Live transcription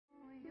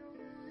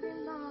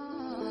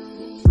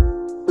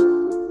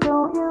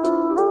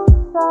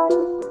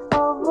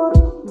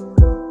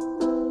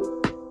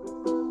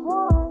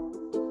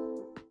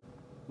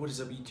is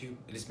up, YouTube?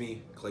 It is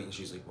me, Clayton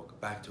Sheasley. Welcome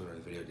back to another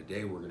video.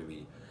 Today we're going to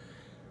be...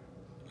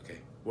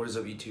 What is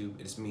up, YouTube?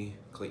 It is me,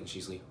 Clayton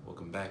Sheasley.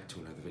 Welcome back to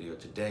another video.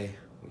 Today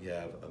we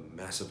have a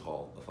massive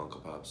haul of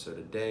Funko Pops. So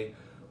today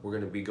we're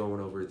going to be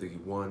going over the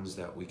ones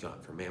that we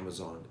got from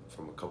Amazon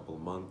from a couple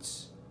of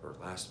months, or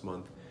last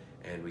month.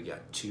 And we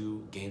got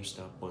two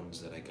GameStop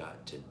ones that I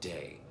got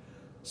today.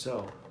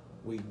 So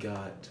we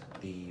got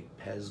the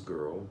Pez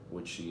girl,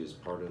 which she is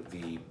part of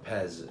the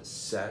Pez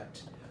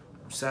set.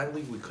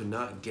 Sadly, we could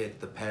not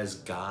get the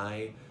Pez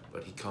guy,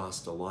 but he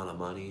cost a lot of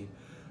money.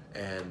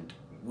 And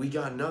we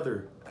got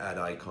another ad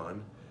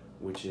icon,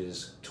 which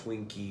is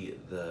Twinkie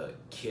the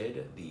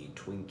Kid, the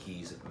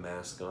Twinkies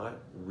mascot.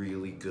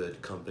 Really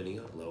good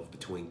company. I love the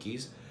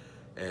Twinkies.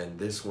 And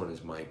this one is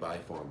by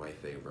far my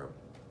favorite.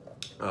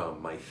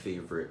 My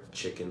favorite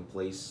chicken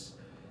place.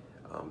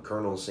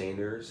 Colonel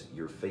Sanders,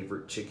 your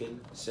favorite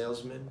chicken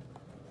salesman,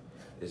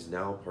 is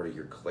now part of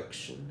your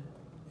collection.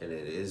 And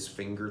it is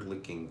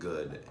finger-licking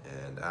good.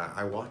 And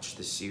I watched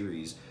the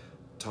series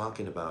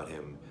talking about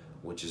him,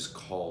 which is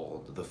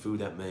called The Food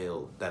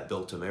That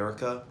Built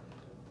America.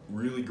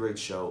 Really great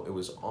show. It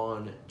was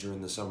on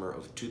during the summer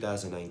of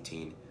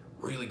 2019.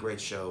 Really great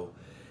show.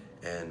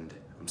 And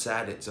I'm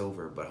sad it's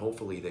over, but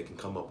hopefully they can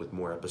come up with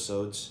more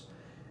episodes.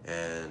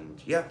 And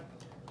yeah,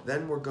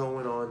 then we're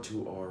going on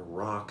to our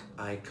rock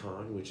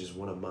icon, which is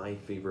one of my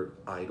favorite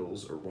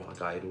idols, or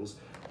rock idols,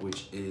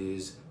 which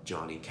is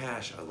Johnny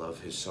Cash. I love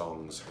his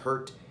songs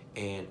Hurt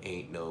and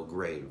Ain't No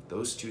Grave.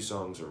 Those two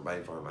songs are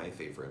by far my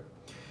favorite.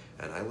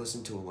 And I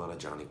listen to a lot of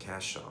Johnny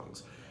Cash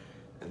songs.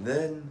 And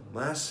then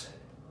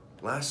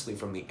lastly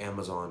from the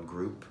Amazon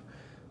group,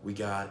 we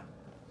got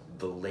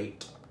the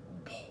late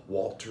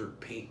Walter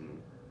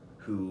Payton,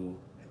 who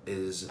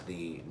is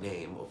the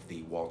name of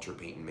the Walter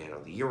Payton Man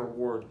of the Year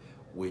Award,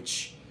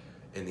 which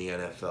in the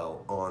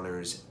NFL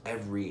honors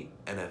every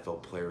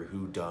NFL player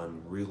who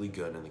done really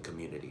good in the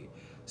community.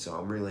 So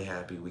I'm really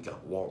happy we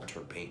got Walter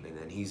Payton,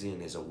 and he's in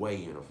his away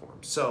uniform.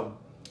 So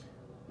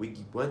we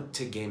went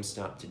to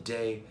GameStop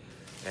today,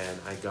 and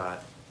I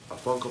got a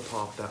Funko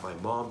Pop that my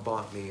mom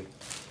bought me.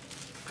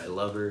 I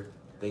love her.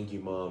 Thank you,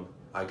 Mom.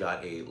 I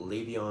got a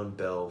Le'Veon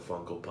Bell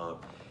Funko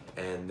Pop,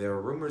 and there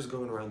are rumors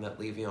going around that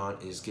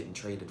Le'Veon is getting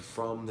traded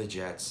from the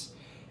Jets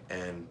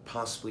and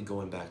possibly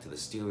going back to the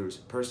Steelers.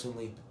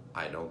 Personally,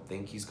 I don't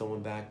think he's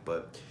going back,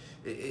 but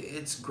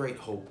it's great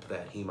hope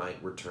that he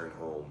might return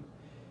home.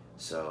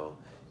 So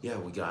yeah,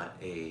 we got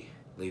a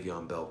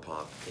Le'Veon Bell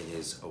Pop in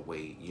his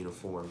away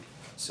uniform.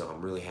 So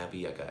I'm really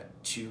happy. I got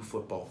two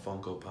football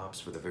Funko Pops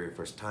for the very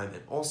first time.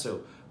 And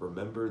also,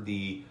 remember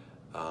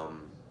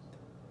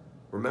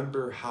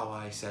how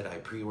I said I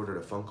pre-ordered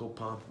a Funko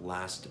Pop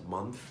last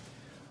month?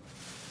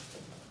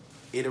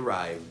 It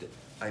arrived.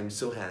 I'm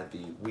so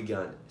happy. We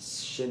got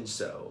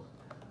Shinso.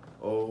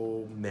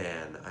 Oh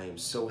man, I am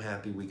so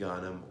happy we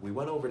got him. We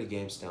went over to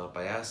GameStop.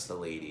 I asked the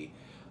lady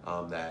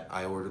that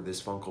I ordered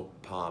this Funko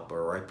Pop,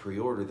 or I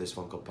pre-ordered this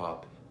Funko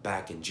Pop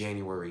back in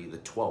January the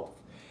 12th.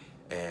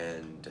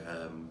 And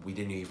we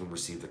didn't even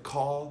receive the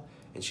call.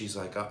 And she's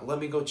like, let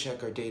me go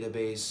check our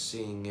database,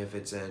 seeing if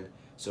it's in.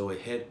 So it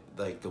hit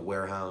like the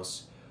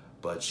warehouse,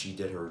 but she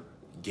did her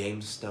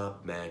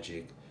GameStop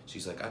magic.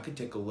 She's like, I could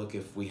take a look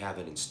if we have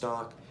it in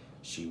stock.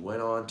 She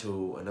went on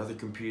to another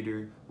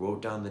computer,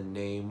 wrote down the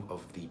name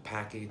of the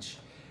package,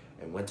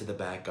 and went to the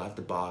back, got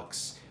the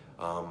box,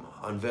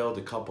 unveiled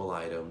a couple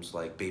items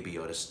like Baby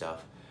Yoda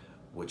stuff,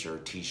 which are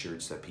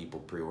t-shirts that people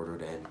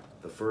pre-ordered, and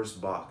the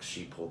first box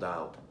she pulled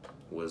out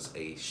was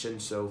a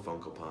Shinso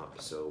Funko Pop,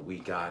 so we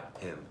got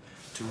him.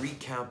 To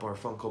recap our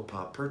Funko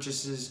Pop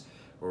purchases,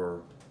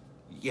 or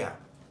yeah,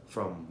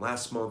 from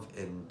last month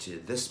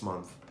into this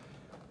month: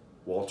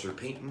 Walter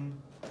Payton,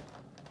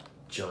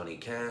 Johnny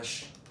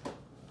Cash,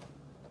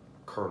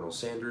 Colonel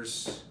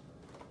Sanders,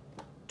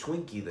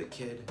 Twinkie the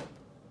Kid,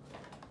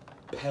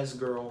 Pez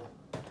Girl,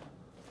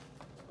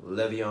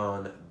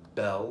 Le'Veon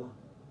Bell,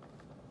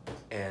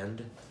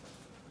 and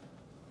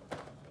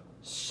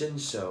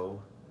Shinso,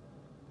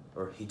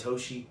 or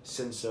Hitoshi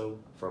Shinso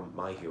from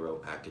My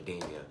Hero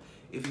Academia.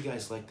 If you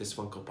guys like this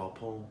Funko Pop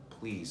haul,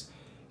 please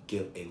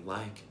give a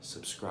like,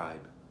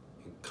 subscribe,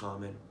 and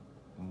comment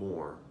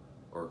more,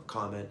 or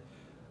comment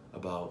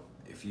about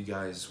if you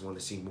guys want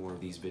to see more of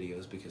these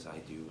videos, because I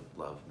do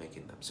love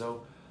making them.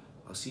 So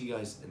I'll see you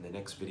guys in the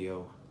next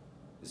video.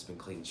 This has been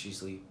Clayton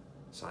Sheasley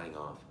signing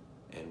off,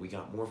 and we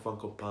got more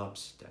Funko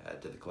Pops to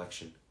add to the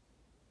collection.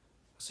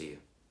 I'll see you.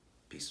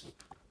 Peace. With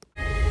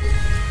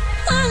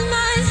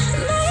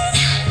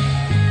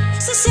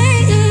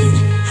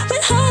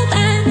hope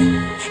and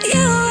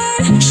you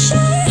were sure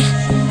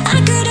I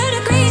couldn't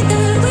agree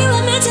that we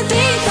were meant to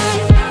be, but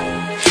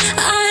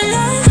our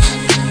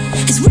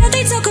love is what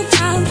they talk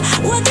about,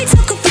 what they talk